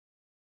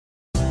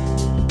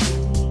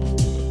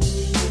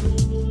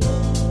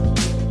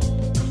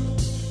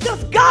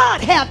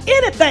God have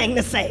anything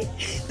to say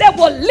that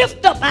will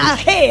lift up our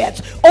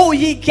heads, O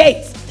ye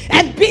gates,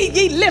 and be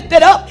ye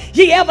lifted up,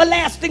 ye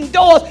everlasting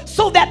doors,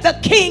 so that the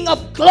King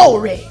of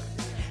glory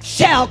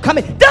shall come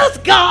in? Does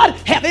God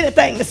have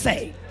anything to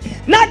say?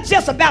 Not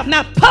just about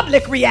my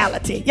public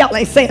reality, y'all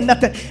ain't saying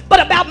nothing,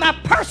 but about my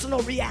personal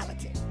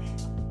reality.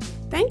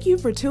 Thank you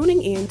for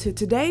tuning in to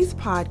today's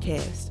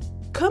podcast.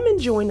 Come and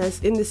join us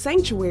in the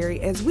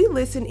sanctuary as we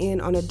listen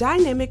in on a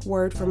dynamic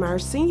word from our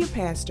senior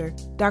pastor,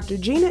 Dr.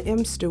 Gina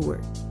M.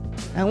 Stewart.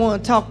 I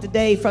want to talk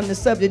today from the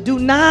subject, do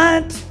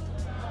not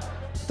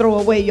throw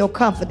away your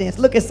confidence.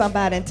 Look at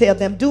somebody and tell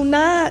them, do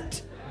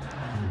not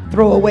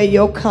throw away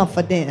your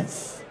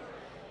confidence.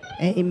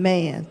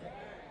 Amen.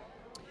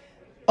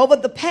 Over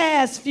the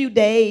past few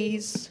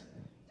days,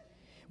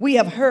 we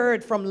have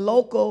heard from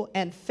local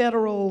and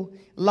federal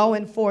law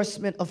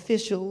enforcement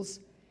officials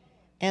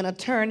and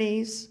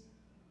attorneys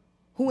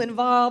who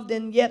involved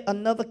in yet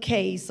another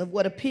case of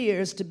what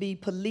appears to be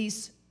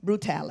police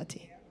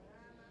brutality.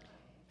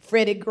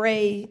 Freddie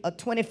Gray, a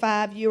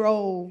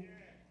 25-year-old,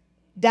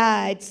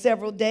 died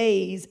several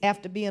days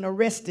after being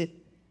arrested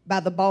by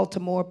the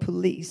Baltimore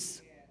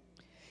police.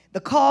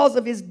 The cause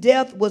of his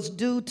death was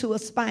due to a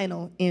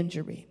spinal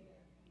injury.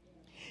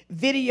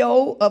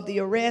 Video of the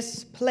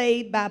arrest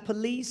played by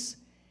police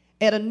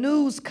at a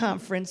news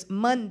conference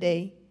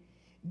Monday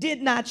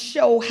did not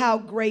show how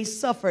Gray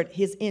suffered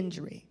his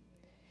injury.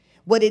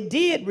 What it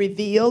did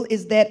reveal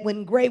is that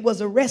when Gray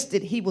was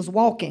arrested, he was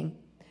walking,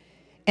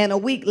 and a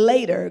week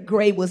later,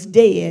 Gray was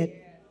dead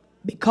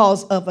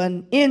because of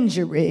an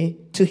injury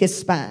to his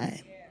spine.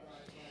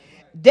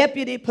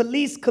 Deputy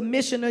Police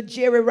Commissioner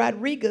Jerry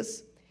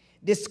Rodriguez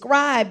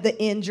described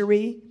the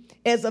injury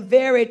as a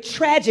very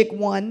tragic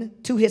one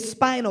to his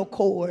spinal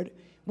cord,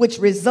 which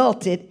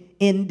resulted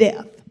in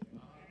death.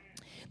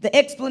 The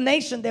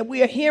explanation that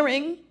we are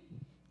hearing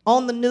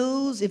on the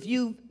news, if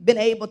you've been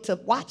able to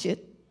watch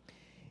it,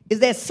 is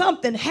that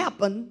something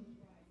happened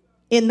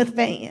in the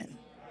fan.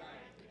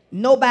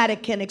 Nobody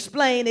can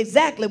explain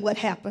exactly what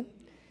happened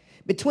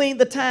between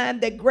the time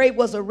that Gray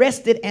was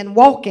arrested and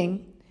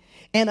walking,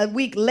 and a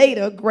week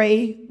later,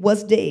 Gray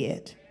was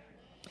dead.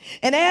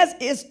 And as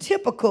is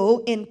typical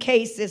in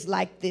cases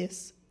like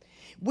this,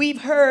 we've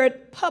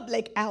heard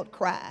public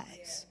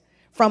outcries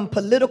from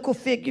political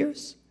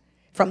figures,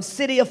 from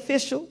city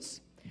officials,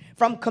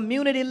 from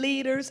community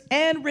leaders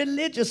and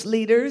religious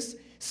leaders.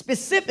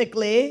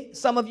 Specifically,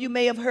 some of you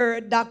may have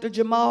heard Dr.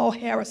 Jamal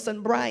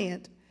Harrison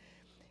Bryant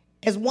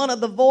as one of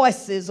the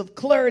voices of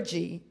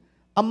clergy,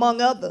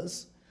 among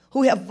others,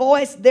 who have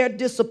voiced their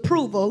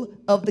disapproval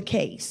of the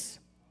case.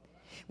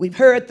 We've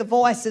heard the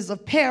voices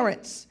of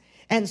parents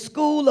and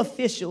school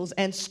officials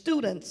and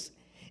students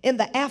in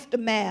the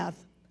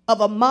aftermath of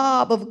a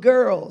mob of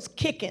girls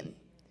kicking,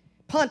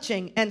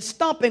 punching, and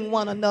stomping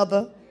one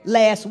another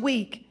last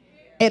week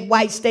at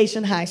White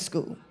Station High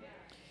School.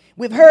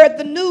 We've heard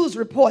the news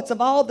reports of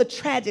all the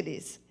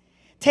tragedies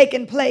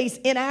taking place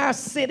in our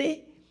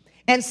city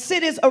and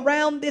cities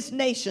around this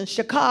nation.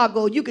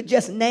 Chicago, you could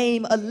just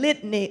name a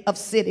litany of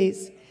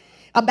cities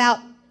about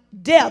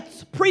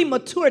deaths,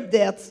 premature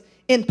deaths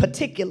in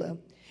particular,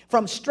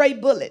 from stray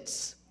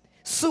bullets,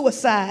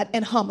 suicide,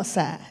 and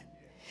homicide.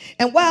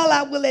 And while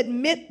I will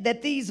admit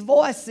that these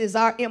voices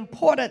are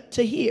important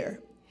to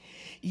hear,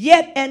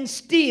 yet and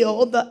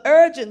still the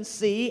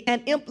urgency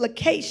and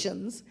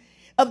implications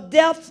of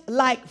deaths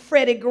like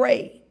Freddie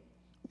Gray,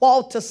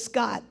 Walter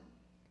Scott,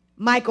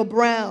 Michael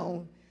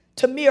Brown,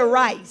 Tamir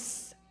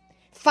Rice,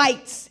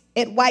 fights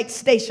at White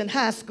Station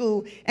High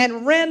School,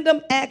 and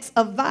random acts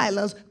of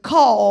violence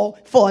call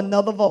for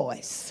another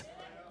voice.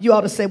 You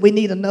ought to say, we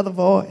need another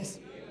voice.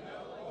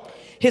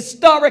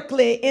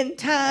 Historically, in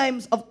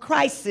times of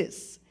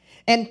crisis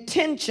and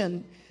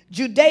tension,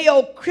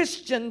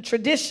 Judeo-Christian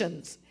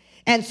traditions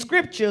and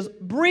scriptures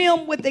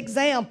brim with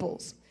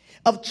examples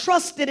of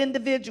trusted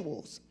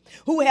individuals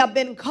who have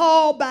been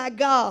called by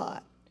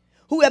God,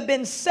 who have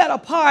been set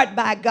apart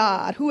by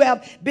God, who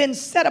have been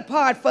set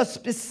apart for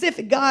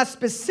God's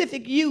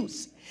specific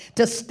use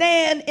to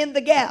stand in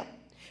the gap,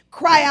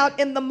 cry out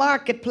in the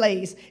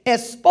marketplace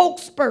as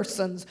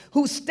spokespersons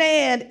who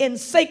stand in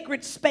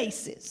sacred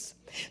spaces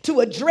to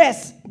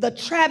address the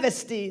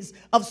travesties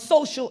of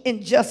social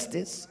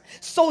injustice,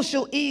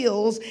 social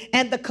ills,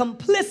 and the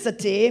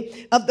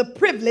complicity of the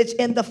privilege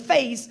in the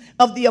face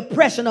of the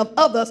oppression of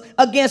others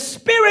against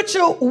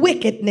spiritual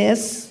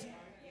wickedness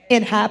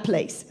in high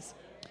places.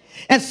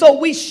 And so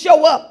we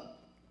show up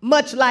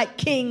much like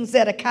King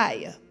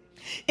Zedekiah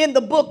in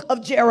the book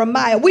of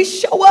Jeremiah. We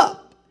show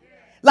up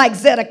like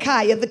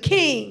Zedekiah. The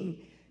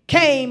king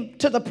came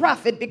to the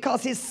prophet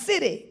because his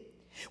city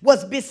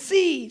was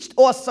besieged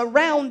or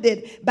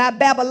surrounded by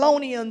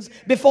Babylonians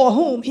before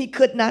whom he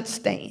could not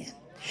stand.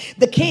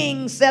 The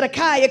king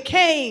Zedekiah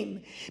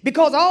came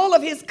because all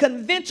of his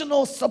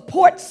conventional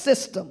support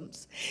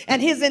systems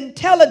and his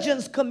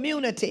intelligence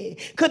community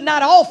could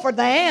not offer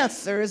the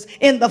answers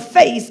in the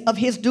face of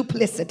his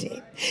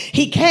duplicity.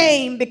 He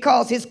came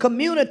because his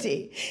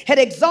community had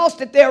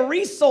exhausted their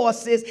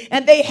resources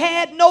and they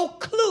had no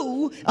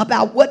clue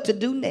about what to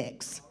do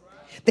next.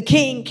 The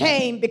king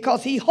came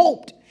because he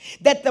hoped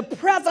that the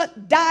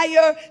present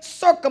dire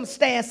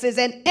circumstances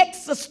and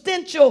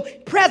existential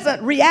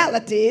present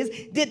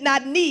realities did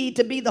not need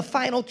to be the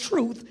final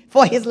truth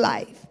for his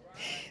life.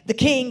 The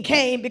king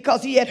came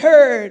because he had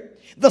heard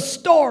the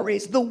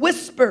stories, the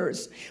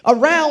whispers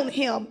around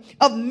him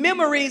of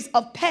memories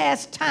of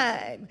past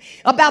time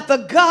about the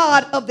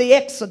God of the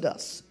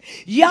Exodus,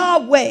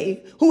 Yahweh,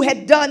 who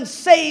had done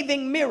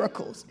saving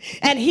miracles.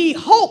 And he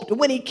hoped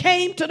when he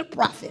came to the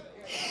prophet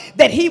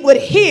that he would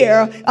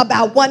hear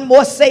about one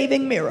more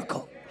saving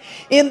miracle.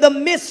 In the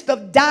midst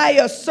of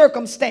dire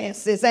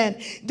circumstances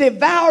and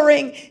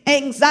devouring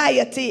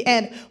anxiety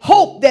and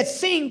hope that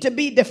seemed to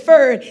be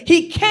deferred,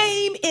 he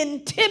came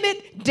in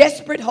timid,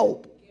 desperate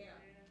hope.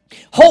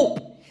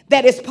 Hope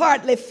that is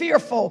partly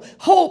fearful,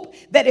 hope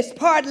that is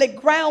partly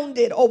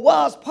grounded or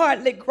was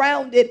partly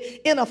grounded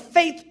in a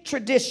faith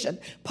tradition,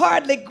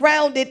 partly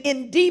grounded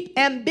in deep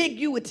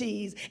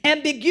ambiguities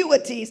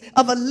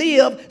of a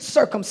lived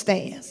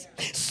circumstance.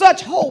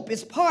 Such hope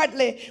is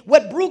partly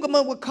what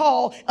Brueggemann would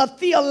call a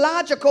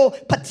theological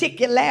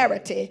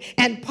particularity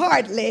and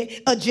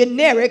partly a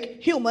generic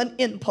human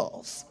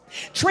impulse.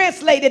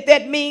 Translated,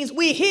 that means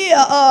we hear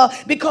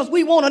because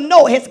we want to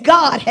know if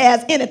God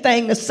has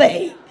anything to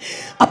say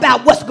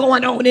about what's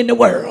going on in the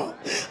world.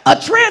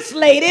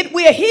 Translated,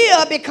 we're here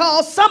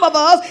because some of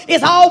us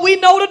is all we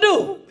know to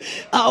do.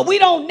 We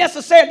didn't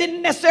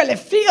necessarily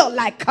feel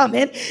like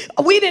coming.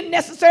 We didn't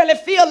necessarily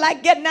feel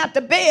like getting out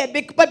to bed,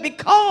 but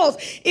because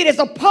it is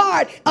a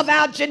part of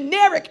our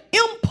generic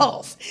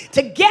impulse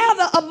to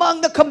gather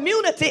among the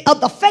community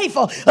of the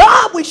faithful,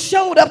 we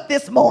showed up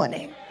this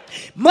morning.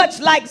 Much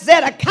like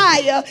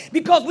Zedekiah,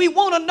 because we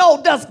want to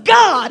know, does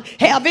God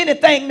have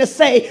anything to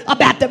say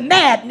about the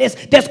madness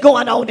that's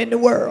going on in the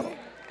world?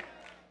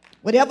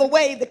 Whatever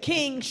way the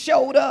king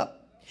showed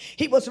up,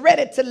 he was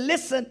ready to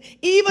listen,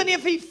 even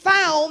if he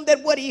found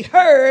that what he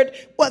heard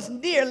was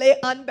nearly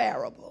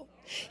unbearable.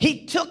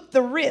 He took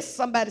the risk.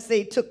 Somebody say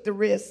he took the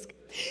risk.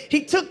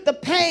 He took the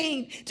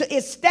pain to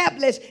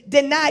establish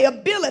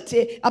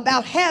deniability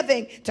about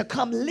having to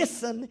come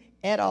listen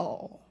at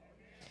all.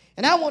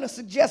 And I want to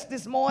suggest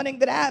this morning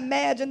that I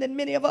imagine that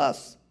many of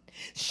us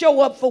show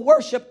up for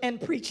worship and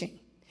preaching,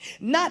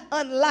 not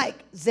unlike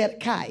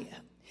Zedekiah,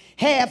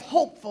 half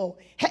hopeful,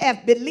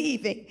 half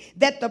believing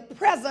that the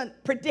present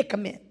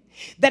predicament,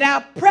 that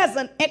our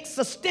present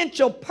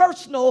existential,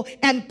 personal,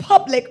 and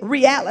public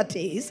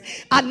realities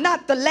are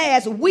not the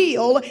last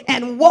will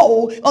and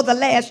woe or the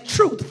last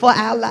truth for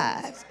our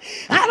lives.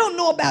 I don't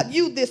know about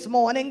you this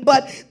morning,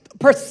 but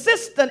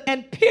persistent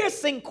and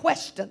piercing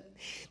question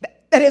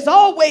that is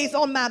always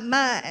on my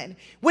mind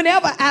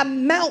whenever I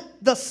mount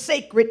the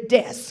sacred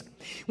desk,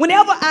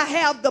 whenever I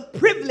have the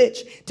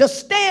privilege to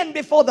stand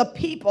before the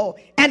people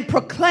and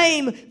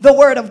proclaim the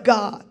word of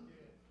God.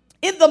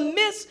 In the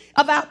midst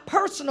of our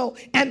personal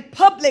and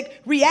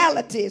public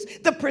realities,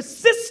 the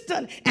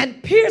persistent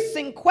and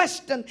piercing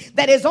question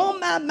that is on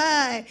my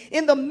mind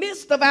in the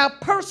midst of our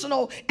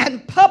personal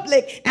and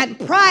public and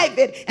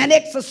private and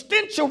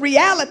existential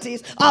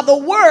realities are the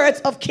words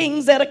of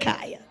King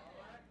Zedekiah.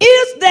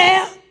 Is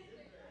there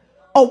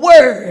a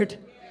word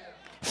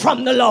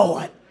from the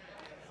Lord?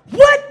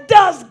 What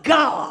does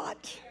God,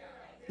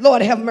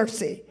 Lord have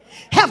mercy,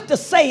 have to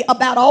say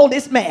about all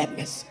this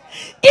madness?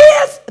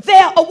 Is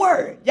there a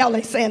word? Y'all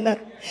ain't saying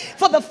nothing.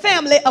 For the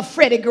family of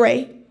Freddie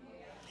Gray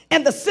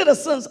and the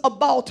citizens of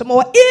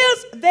Baltimore,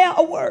 is there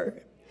a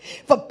word?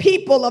 For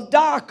people of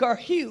darker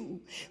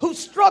hue who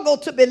struggle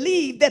to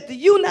believe that the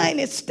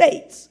United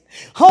States,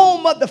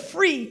 home of the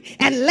free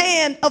and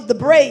land of the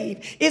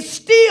brave, is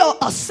still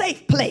a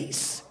safe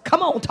place.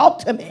 Come on, talk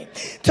to me.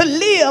 To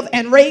live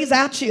and raise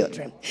our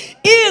children.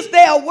 Is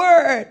there a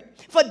word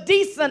for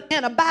decent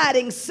and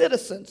abiding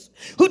citizens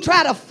who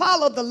try to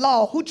follow the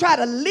law, who try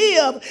to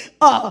live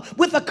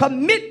with a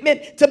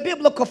commitment to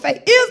biblical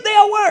faith? Is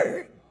there a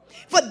word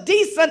for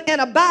decent and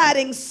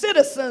abiding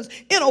citizens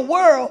in a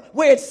world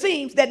where it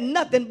seems that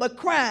nothing but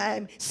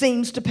crime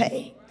seems to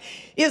pay?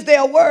 Is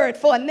there a word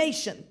for a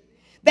nation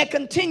that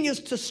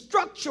continues to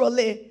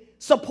structurally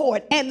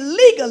support and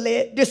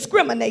legally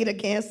discriminate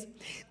against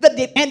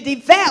and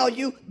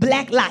devalue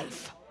black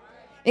life,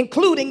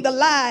 including the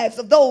lives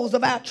of those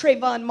of our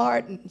Trayvon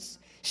Martins,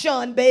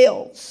 Sean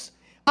Bells,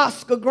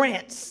 Oscar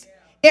Grants,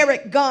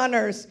 Eric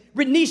Garners,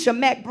 Renisha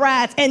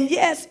McBrides, and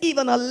yes,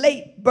 even a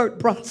late Bert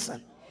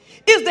Brunson?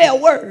 Is there a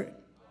word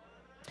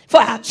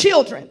for our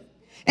children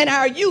and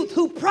our youth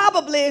who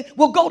probably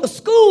will go to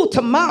school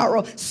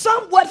tomorrow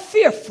somewhat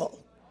fearful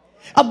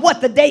of what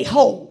the day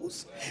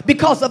holds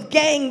because of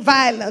gang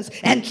violence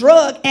and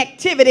drug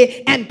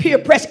activity and peer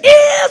pressure?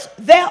 Is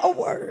there a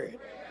word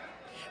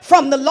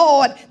from the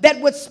Lord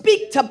that would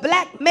speak to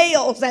black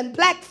males and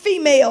black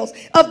females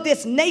of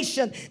this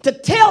nation to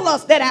tell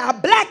us that our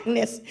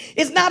blackness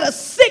is not a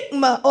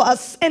stigma or an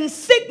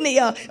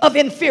insignia of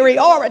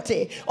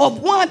inferiority,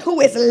 of one who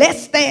is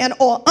less than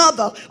or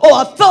other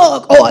or a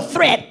thug or a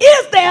threat?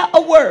 Is there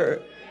a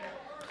word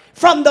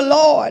from the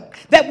Lord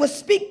that would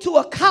speak to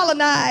a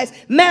colonized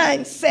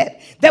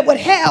mindset, that would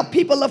have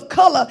people of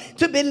color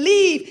to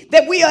believe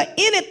that we are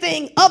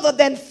anything other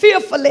than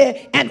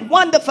fearfully and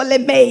wonderfully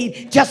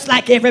made, just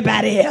like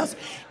everybody else.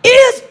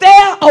 Is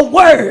there a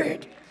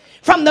word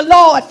from the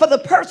Lord for the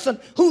person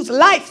whose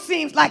life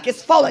seems like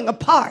it's falling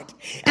apart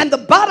and the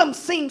bottom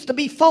seems to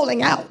be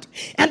falling out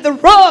and the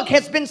rug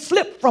has been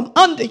slipped from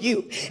under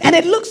you and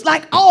it looks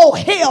like all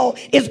hell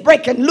is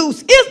breaking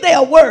loose? Is there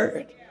a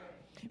word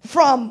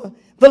from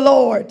the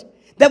Lord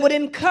that would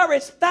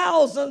encourage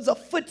thousands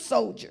of foot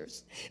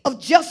soldiers of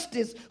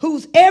justice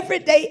whose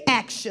everyday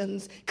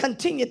actions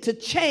continue to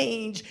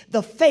change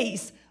the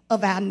face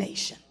of our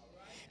nation?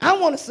 I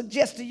want to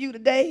suggest to you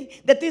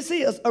today that this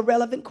is a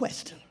relevant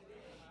question.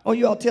 Or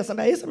you all tell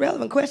somebody it's a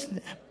relevant question.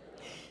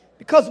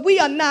 Because we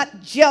are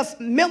not just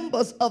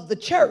members of the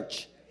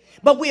church,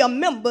 but we are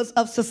members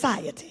of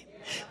society.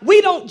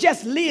 We don't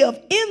just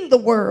live in the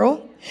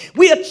world.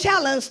 We are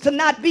challenged to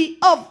not be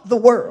of the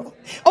world.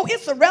 Oh,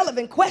 it's a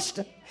relevant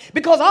question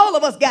because all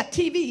of us got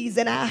TVs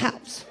in our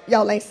house.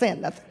 Y'all ain't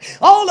saying nothing.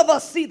 All of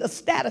us see the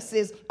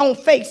statuses on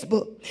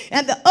Facebook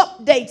and the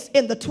updates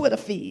in the Twitter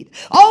feed.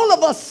 All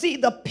of us see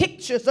the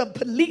pictures of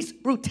police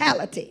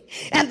brutality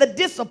and the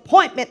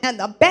disappointment and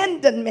the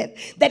abandonment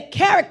that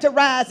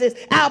characterizes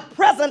our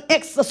present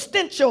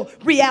existential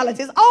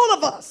realities. All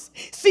of us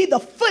see the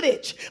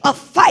footage of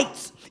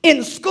fights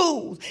in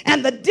schools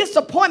and the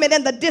disappointment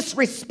and the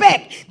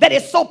disrespect that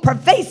is so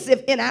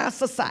pervasive in our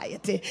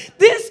society.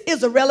 This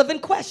is a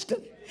relevant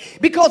question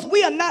because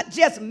we are not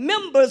just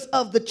members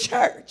of the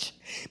church,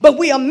 but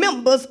we are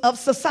members of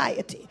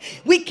society.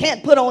 We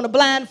can't put on a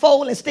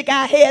blindfold and stick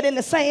our head in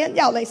the sand.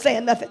 Y'all ain't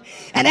saying nothing.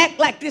 And act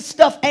like this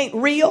stuff ain't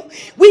real.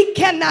 We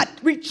cannot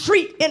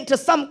retreat into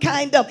some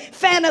kind of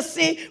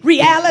fantasy,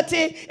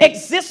 reality,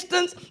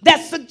 existence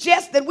that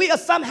suggests that we are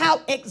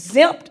somehow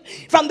exempt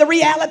from the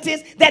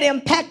realities that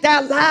impact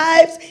our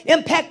lives,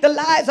 impact the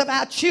lives of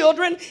our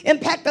children,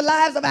 impact the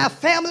lives of our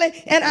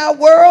family and our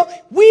world.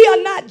 We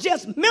are not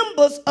just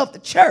members of the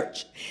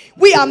church.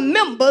 We are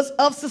members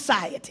of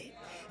society.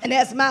 And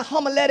as my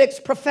homiletics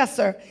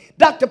professor,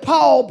 Dr.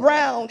 Paul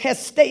Brown,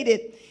 has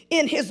stated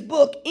in his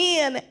book,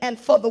 In and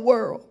for the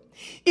World,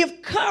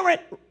 if current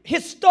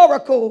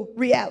historical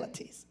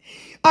realities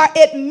are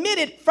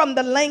admitted from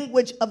the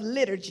language of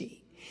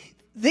liturgy,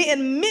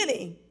 then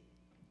many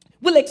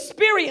will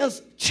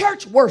experience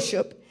church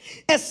worship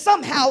as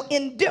somehow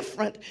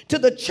indifferent to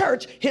the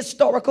church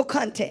historical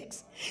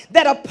context,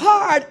 that a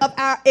part of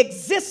our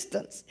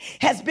existence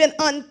has been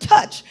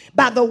untouched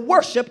by the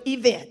worship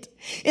event.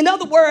 In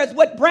other words,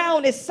 what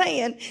Brown is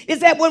saying is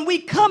that when we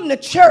come to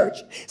church,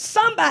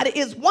 somebody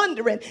is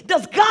wondering,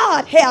 does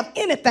God have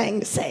anything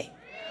to say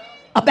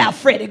about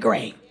Freddie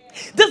Gray?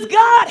 Does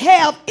God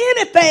have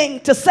anything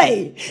to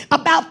say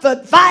about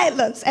the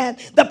violence and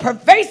the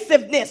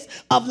pervasiveness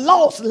of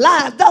lost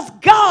lives? Does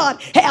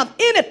God have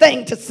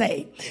anything to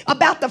say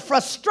about the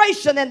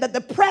frustration and the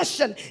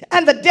depression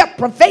and the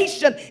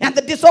deprivation and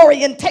the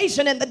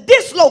disorientation and the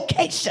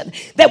dislocation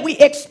that we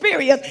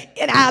experience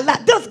in our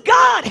life? Does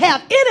God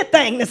have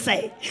anything to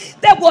say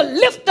that will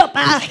lift up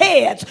our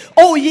heads,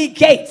 O ye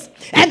gates,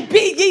 and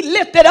be ye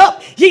lifted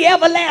up, ye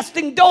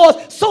everlasting doors,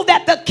 so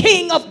that the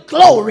King of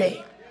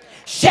glory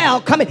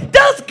shall come in?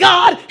 Does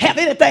God have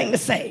anything to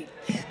say?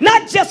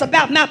 Not just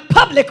about my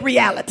public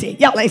reality,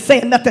 y'all ain't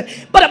saying nothing,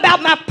 but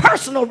about my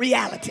personal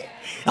reality,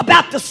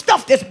 about the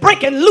stuff that's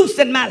breaking loose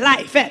in my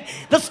life and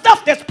the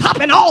stuff that's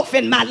popping off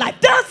in my life.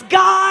 Does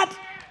God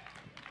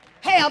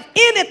have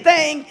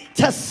anything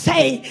to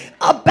say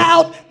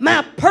about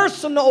my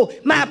personal,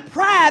 my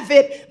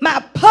private,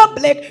 my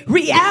public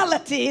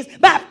realities,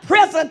 my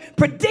present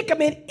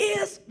predicament?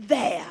 Is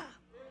there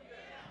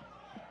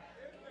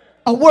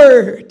a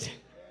word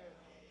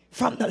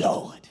from the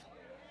Lord?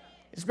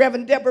 As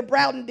Reverend Deborah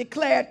Broughton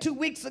declared 2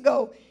 weeks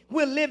ago,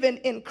 we're living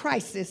in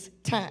crisis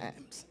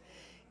times.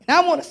 And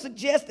I want to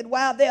suggest that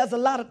while there's a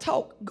lot of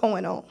talk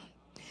going on,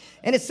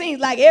 and it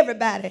seems like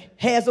everybody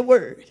has a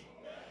word.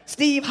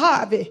 Steve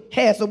Harvey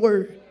has a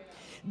word.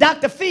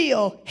 Dr.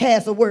 Phil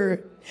has a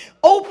word.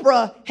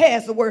 Oprah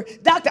has a word.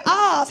 Dr.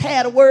 Oz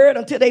had a word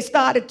until they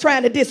started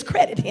trying to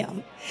discredit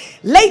him.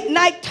 Late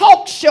night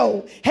talk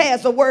show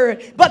has a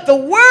word. But the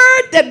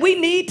word that we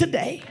need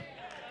today,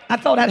 I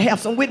thought I'd have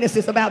some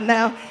witnesses about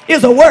now,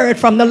 is a word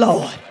from the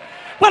Lord.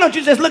 Why don't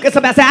you just look at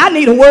somebody and say, I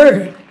need a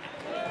word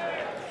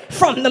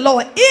from the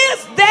Lord.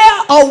 Is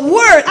there a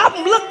word?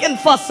 I'm looking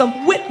for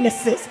some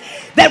witnesses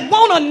that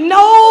want to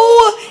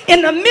know,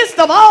 in the midst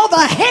of all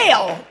the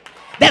hell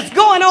that's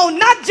going on,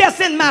 not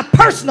just in my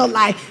personal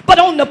life, but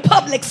on the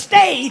public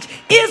stage,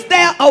 is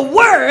there a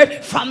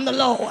word from the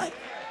Lord?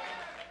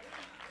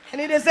 And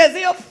it is as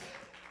if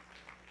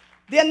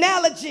the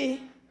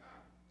analogy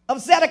of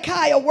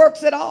Zedekiah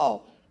works at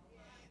all.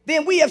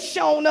 Then we have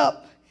shown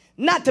up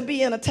not to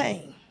be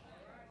entertained,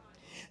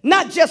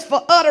 not just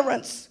for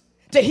utterance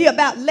to hear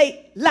about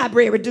late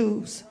library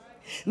dues,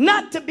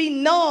 not to be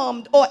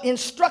numbed or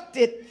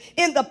instructed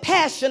in the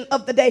passion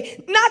of the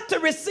day, not to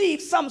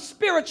receive some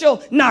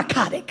spiritual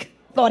narcotic,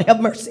 Lord have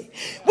mercy.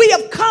 We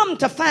have come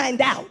to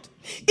find out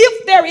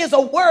if there is a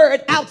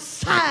word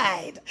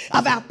outside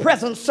of our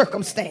present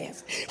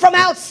circumstance, from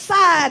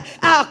outside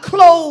our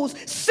closed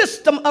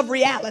system of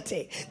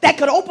reality, that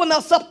could open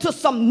us up to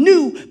some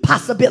new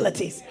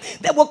possibilities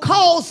that will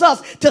cause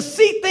us to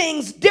see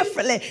things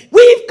differently.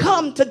 We've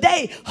come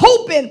today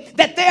hoping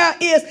that there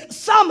is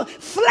some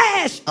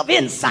flash of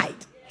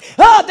insight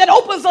that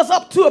opens us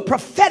up to a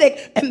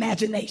prophetic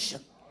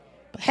imagination.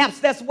 Perhaps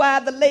that's why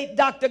the late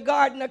Dr.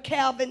 Gardner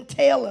Calvin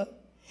Taylor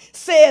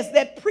says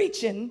that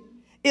preaching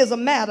is a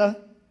matter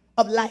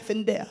of life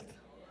and death.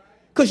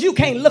 Because you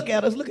can't look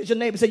at us. Look at your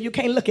neighbor and say, you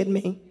can't look at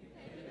me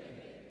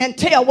and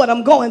tell what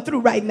I'm going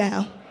through right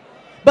now.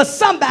 But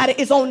somebody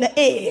is on the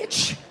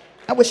edge.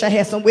 I wish I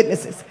had some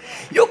witnesses.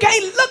 You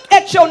can't look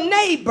at your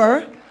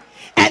neighbor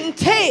and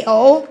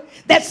tell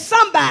that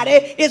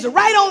somebody is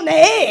right on the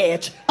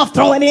edge of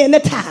throwing in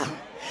the towel.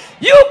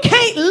 You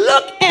can't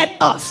look at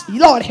us,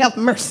 Lord have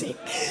mercy,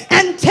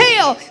 and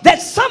tell that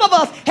some of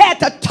us had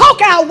to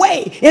talk our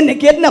way into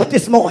getting up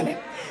this morning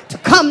to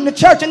come to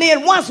church, and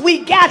then once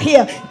we got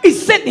here, we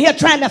sitting here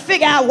trying to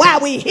figure out why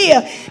we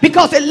here,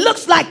 because it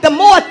looks like the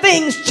more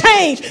things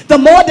change, the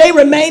more they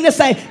remain the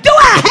same. Do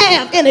I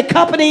have any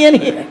company in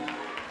here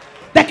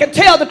that can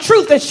tell the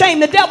truth and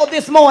shame the devil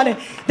this morning,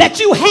 that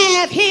you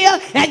have here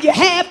and you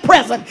have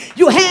present,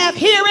 you have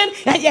hearing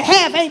and you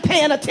have ain't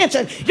paying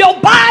attention? Your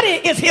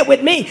body is here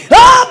with me,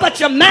 but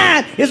your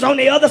mind is on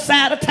the other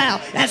side of town,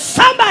 and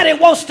somebody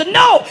wants to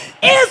know,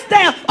 is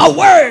there a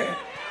word?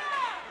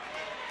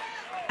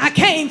 I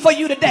came for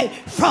you today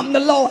from the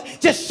Lord.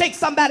 Just shake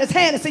somebody's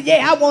hand and say,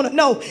 yeah, I want to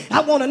know.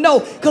 I want to know,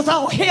 because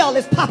all hell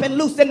is popping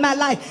loose in my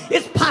life.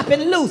 It's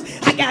popping loose.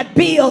 I got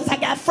bills. I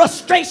got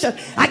frustration.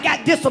 I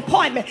got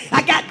disappointment.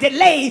 I got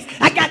delays.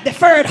 I got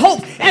deferred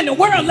hopes. And the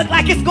world looks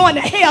like it's going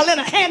to hell in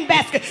a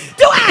handbasket.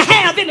 Do I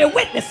have any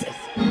witnesses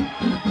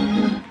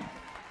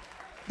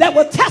that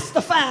will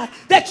testify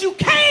that you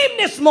came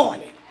this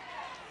morning?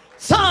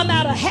 Some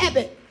out of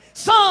habit.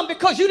 Some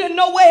because you didn't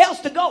know where else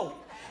to go.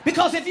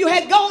 Because if you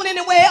had gone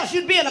anywhere else,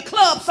 you'd be in a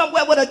club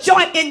somewhere with a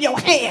joint in your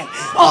hand,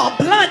 or a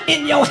blunt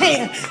in your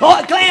hand, or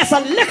a glass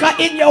of liquor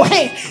in your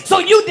hand. So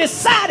you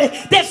decided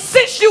that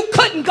since you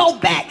couldn't go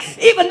back,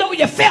 even though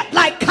you felt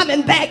like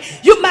coming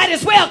back, you might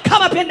as well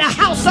come up in the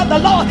house of the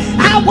Lord.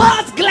 I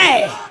was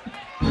glad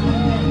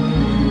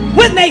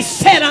when they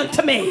said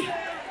unto me,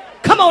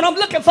 come on, I'm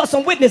looking for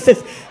some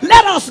witnesses.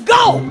 Let us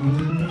go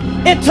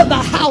into the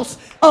house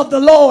of the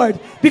Lord,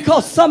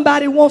 because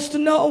somebody wants to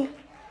know,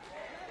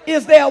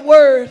 is there a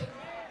word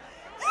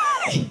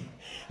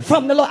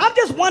from the Lord? I'm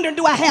just wondering,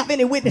 do I have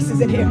any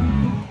witnesses in here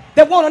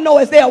that want to know,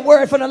 is there a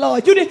word from the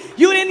Lord? You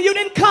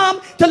didn't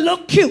come to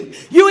look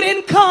cute. You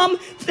didn't come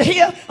to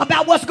hear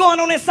about what's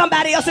going on in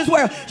somebody else's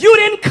world. You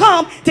didn't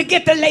come to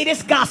get the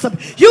latest gossip.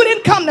 You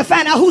didn't come to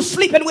find out who's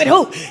sleeping with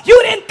who.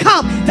 You didn't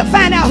come to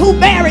find out who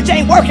marriage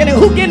ain't working and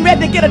who getting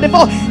ready to get a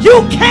divorce.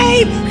 You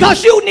came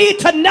because you need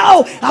to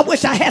know. I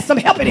wish I had some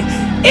help in it.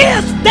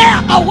 Is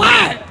there a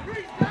word?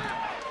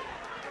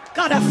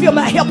 God, I feel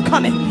my help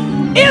coming.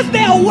 Is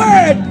there a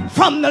word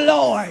from the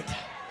Lord?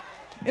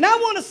 And I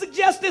want to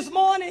suggest this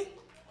morning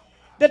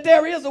that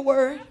there is a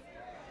word.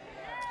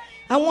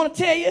 I want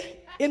to tell you,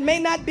 it may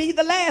not be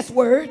the last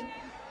word.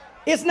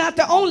 It's not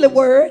the only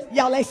word.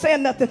 Y'all ain't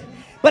saying nothing.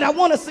 But I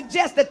want to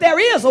suggest that there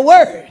is a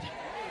word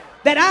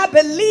that I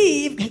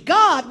believe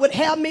God would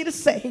have me to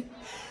say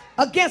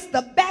against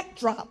the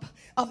backdrop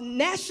of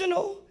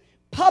national,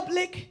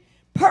 public,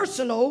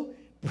 personal,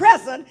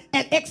 present,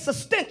 and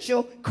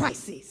existential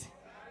crises.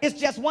 It's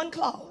just one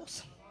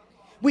clause.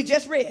 We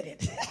just read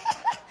it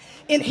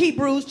in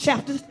Hebrews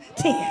chapter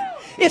 10.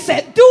 It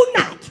said, do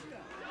not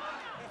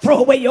throw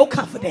away your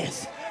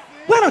confidence.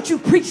 Why don't you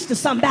preach to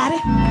somebody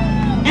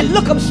and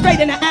look them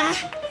straight in the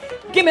eye?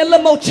 Give me a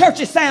little more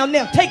churchy sound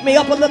there. Take me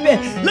up a little bit.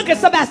 Look at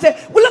somebody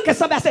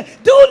and say,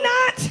 do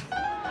not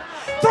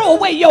throw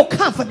away your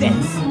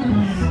confidence.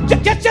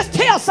 Just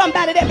tell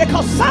somebody that,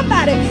 because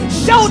somebody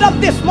showed up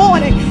this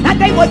morning and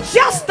they were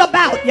just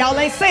about, y'all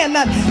ain't saying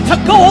nothing, to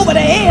go over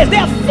the edge.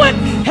 Their foot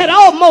had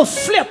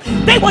almost slipped.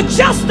 They were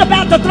just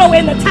about to throw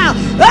in the towel.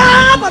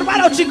 But why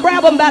don't you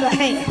grab them by the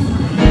hand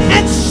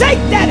and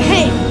shake that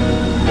hand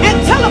and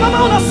tell them, I'm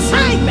on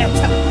assignment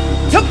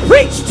to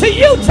preach to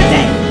you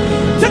today,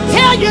 to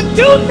tell you,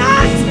 do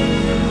not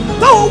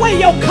throw away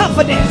your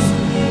confidence.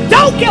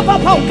 Don't give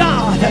up on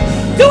God.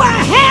 Do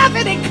I have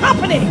any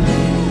company?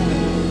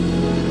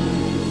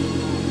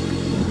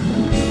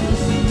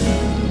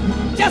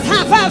 Just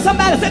high five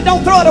somebody and say,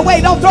 don't throw it away,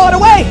 don't throw it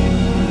away.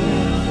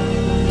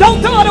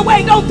 Don't throw it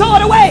away, don't throw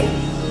it away.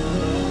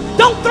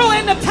 Don't throw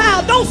in the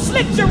towel, don't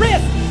slit your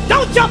wrist.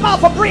 Don't jump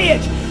off a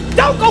bridge.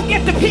 Don't go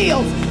get the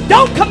pills.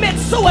 Don't commit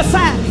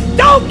suicide.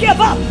 Don't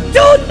give up.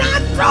 Do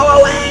not throw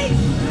away.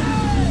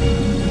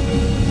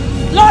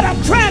 Lord,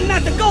 I'm trying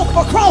not to go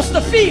across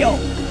the field,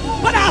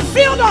 but I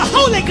feel the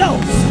Holy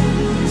Ghost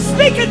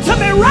speaking to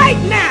me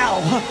right now.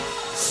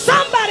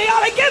 Somebody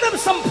ought to give him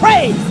some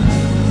praise.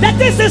 That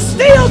this is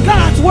still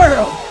God's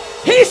world.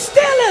 He's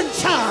still in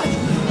charge.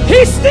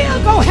 He's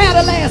still gonna have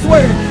the last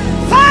word.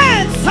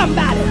 Find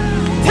somebody.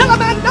 Tell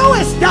them, I know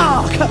it's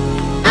dark.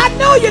 I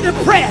know you're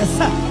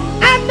depressed.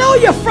 I know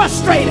you're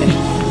frustrated.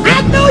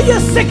 I know you're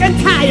sick and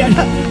tired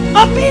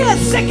of being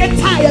sick and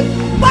tired.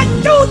 But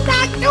do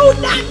not.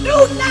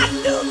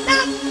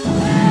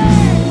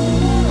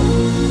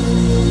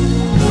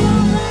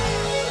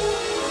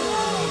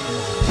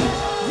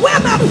 Where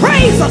my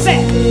praisers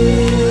at?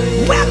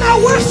 Where my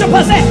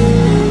worshipers at?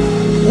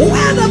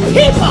 Where the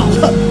people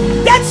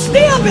that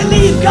still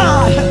believe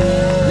God?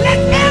 Let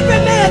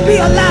every man be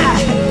a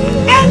lie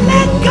and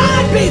let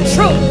God be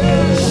true.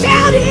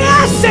 Shout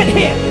yes in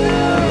here.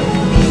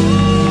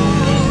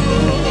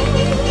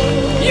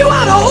 You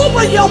ought to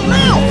open your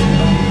mouth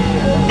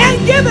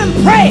and give him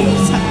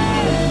praise.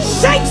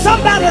 Shake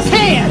somebody's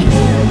hand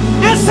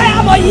and say,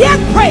 I'm a yet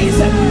praise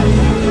him,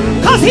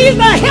 because he's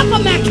the help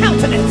of my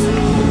countenance.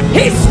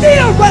 He's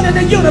still running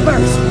the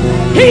universe.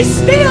 He's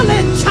still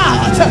in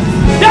charge.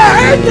 The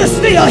earth is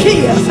still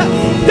his.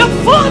 The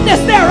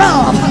fullness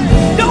thereof.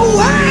 The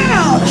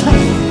world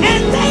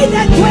and they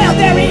that dwell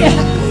therein.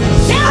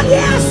 Shout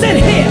yes in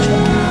here.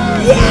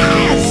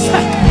 Yes.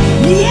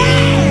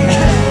 Yes.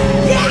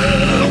 Yes.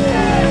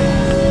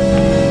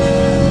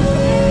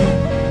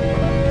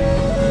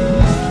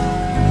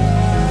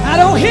 I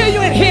don't hear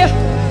you in here.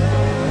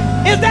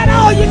 Is that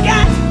all you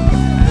got?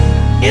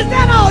 Is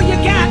that all you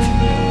got?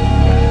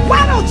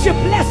 Why don't you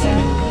bless him?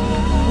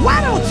 Why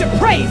don't you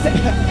praise him?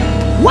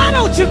 Why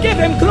don't you give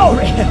him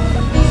glory?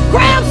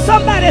 Grab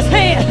somebody's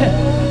hand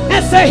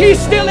and say, he's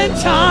still in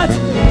charge.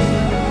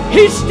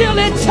 He's still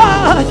in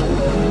charge.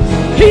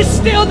 He's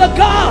still the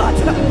God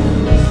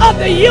of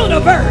the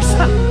universe.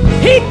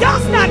 He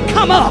does not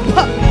come up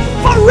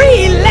for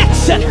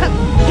re-election.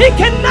 He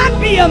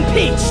cannot be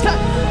impeached.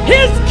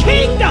 His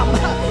kingdom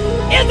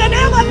is an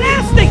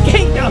everlasting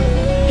kingdom.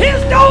 His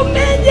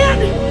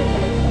dominion .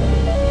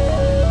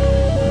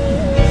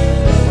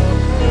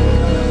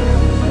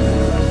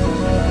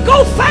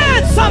 Go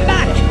find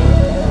somebody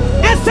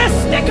and say,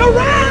 stick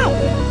around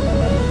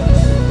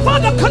for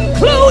the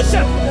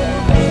conclusion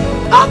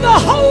of the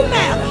whole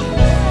matter,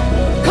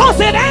 because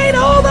it ain't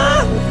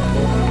over.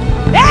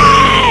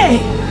 Hey!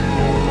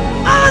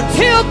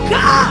 Until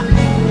God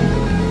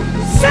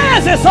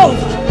says it's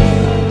over.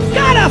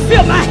 God, I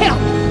feel my help.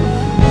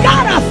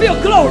 God, I feel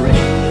glory.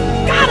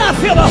 God, I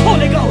feel the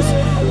Holy Ghost.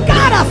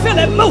 God, I feel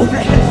it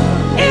moving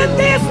in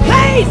this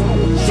place.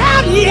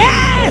 Shout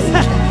yes!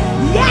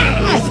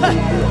 Yes!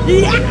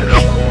 Yes!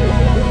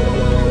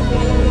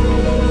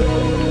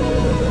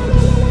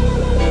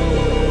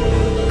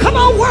 Come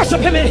on,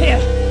 worship him in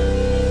here.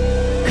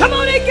 Come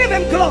on and give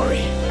him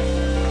glory.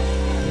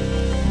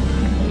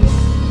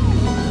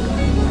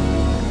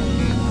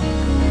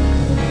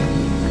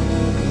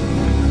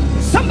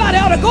 Somebody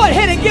ought to go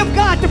ahead and give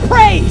God the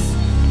praise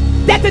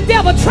that the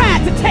devil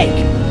tried to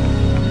take.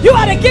 You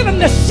ought to give him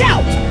the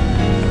shout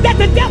that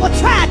the devil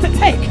tried to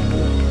take.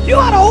 You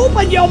ought to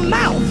open your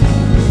mouth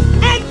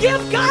and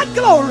give God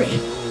glory.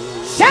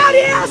 Shout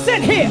yes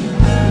in here.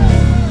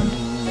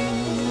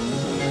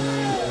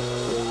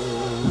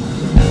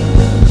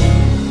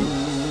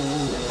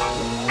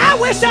 I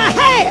wish I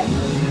had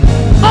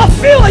a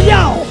few of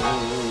y'all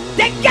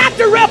that got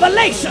the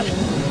revelation,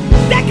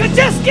 that could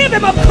just give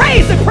him a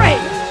crazy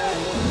praise,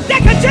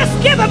 that could just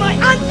give him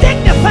an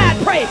undignified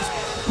praise.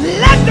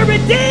 Let the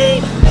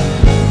redeemed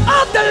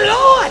of the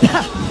Lord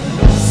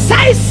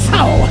say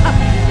so.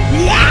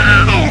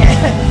 Yeah!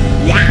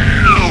 Yeah!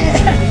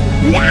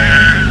 Yeah!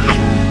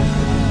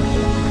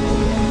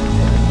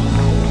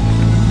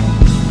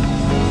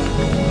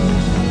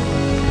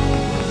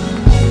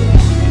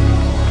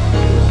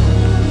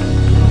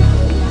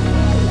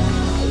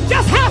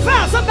 Just half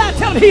out. Somebody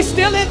tell him he's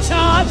still in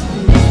charge.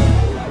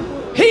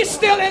 He's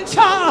still in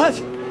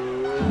charge.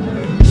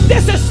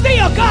 This is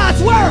still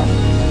God's world.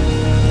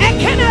 And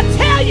can I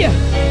tell you,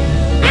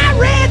 I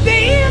read the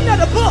end of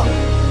the book,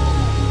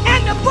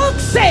 and the book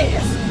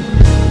says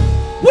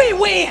we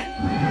win.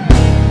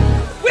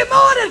 We're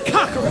more than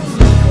conquerors.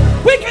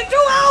 We can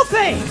do all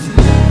things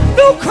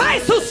through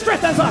Christ who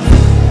strengthens us.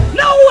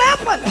 No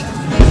weapon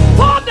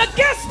formed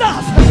against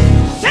us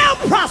shall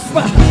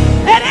prosper,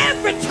 and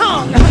every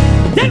tongue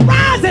that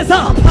rises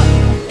up,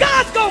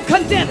 God's gonna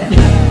condemn it.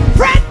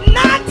 Fret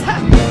not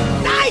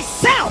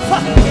thyself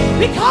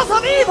because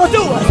of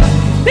evildoers,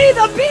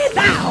 neither be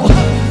thou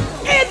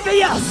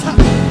envious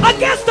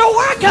against the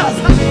workers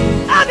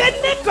of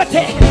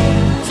iniquity.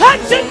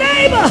 Touch your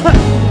neighbor.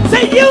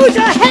 Say, use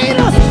your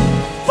haters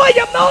for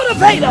your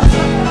motivators.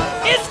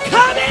 It's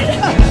coming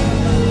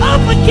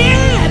up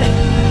again.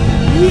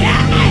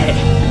 Yeah.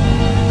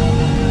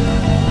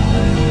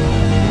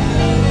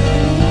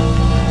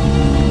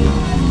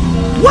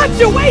 What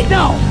you waiting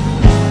on?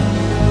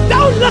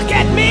 Don't look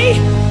at me.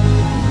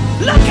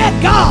 Look at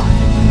God.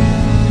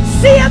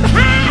 See him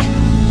high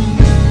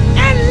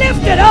and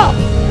lifted up.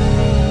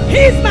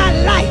 He's my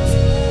light.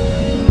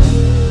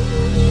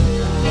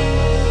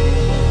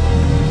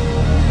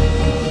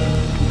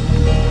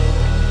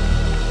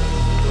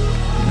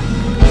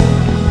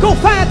 Go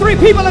find 3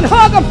 people and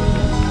hug them.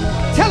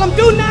 Tell them,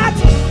 do not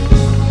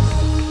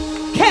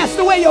cast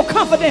away your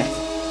confidence.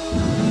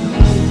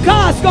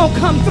 God's gonna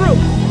come through.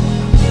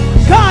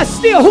 God's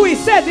still who he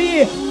says he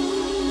is.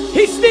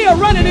 He's still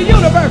running the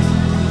universe.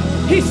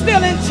 He's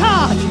still in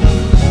charge.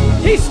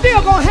 He's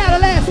still gonna have the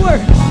last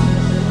word.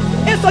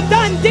 It's a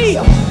done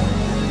deal.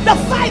 The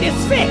fight is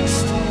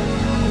fixed.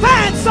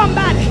 Find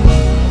somebody.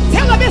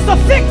 Tell them it's a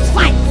fixed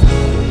fight.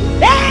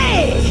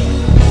 Hey!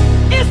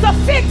 It's a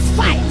fixed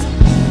fight.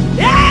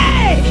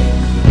 Hey!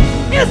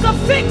 It's a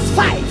fixed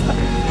fight.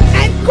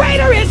 And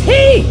greater is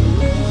he.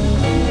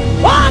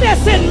 Oh,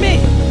 that's in me.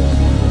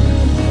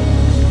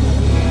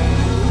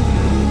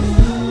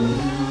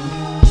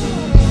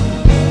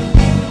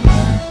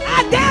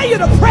 I dare you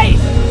to praise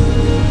him.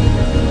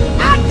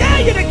 I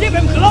dare you to give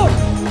him glory.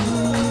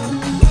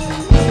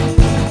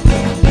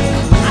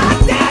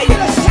 I dare you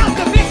to shout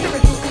the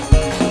victory.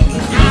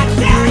 I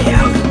dare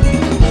you.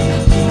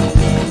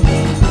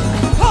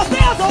 Because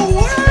there's a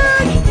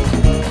word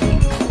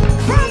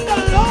from the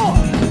Lord.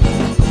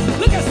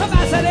 Look at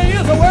somebody and say,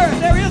 there is a word.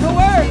 There is a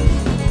word.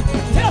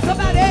 Tell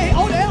somebody, hey,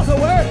 oh, there's a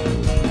word.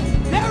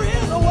 There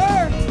is a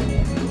word.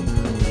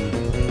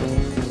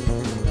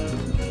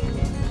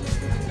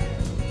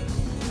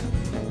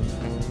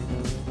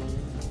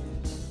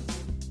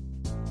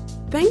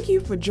 Thank you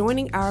for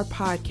joining our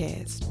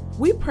podcast.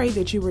 We pray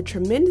that you were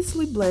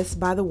tremendously blessed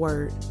by the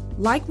word.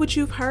 Like what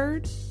you've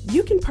heard?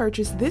 You can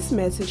purchase this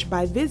message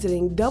by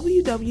visiting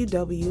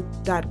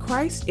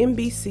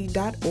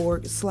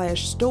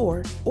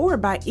www.christmbc.org/store or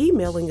by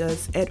emailing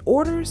us at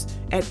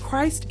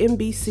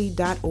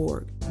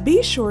orders@christmbc.org.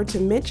 Be sure to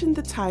mention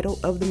the title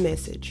of the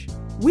message.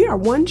 We are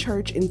one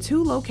church in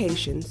 2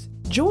 locations.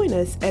 Join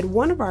us at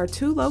one of our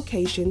 2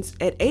 locations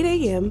at 8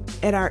 a.m.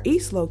 at our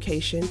East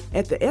location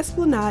at the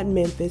Esplanade,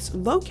 Memphis,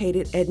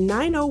 located at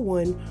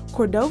 901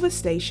 Cordova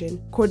Station,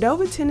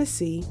 Cordova,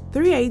 Tennessee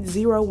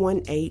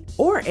 38018,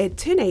 or at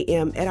 10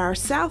 a.m. at our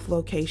South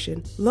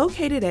location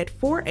located at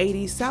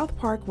 480 South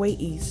Parkway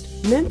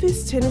East,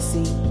 Memphis,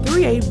 Tennessee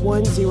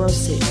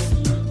 38106.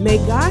 May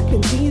God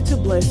continue to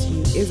bless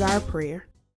you is our prayer.